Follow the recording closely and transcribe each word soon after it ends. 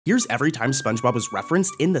Here's every time SpongeBob was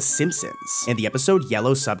referenced in The Simpsons. In the episode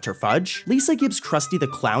Yellow Subterfuge, Lisa gives Krusty the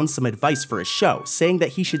Clown some advice for his show, saying that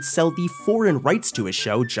he should sell the foreign rights to his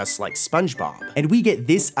show just like SpongeBob. And we get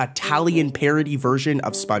this Italian parody version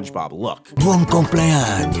of SpongeBob look. Buon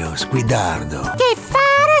compleannos, Guidardo. Che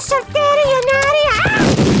fare, solteri,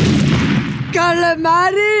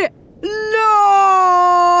 Calamari?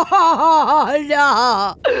 No!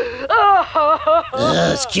 No!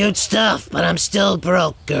 It's cute stuff, but I'm still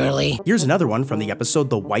broke, girly. Here's another one from the episode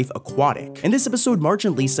The Wife Aquatic. In this episode, Marge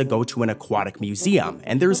and Lisa go to an aquatic museum,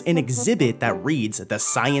 and there's an exhibit that reads The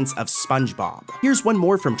Science of SpongeBob. Here's one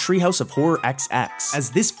more from Treehouse of Horror XX,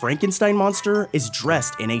 as this Frankenstein monster is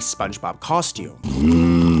dressed in a SpongeBob costume.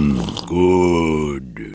 Good.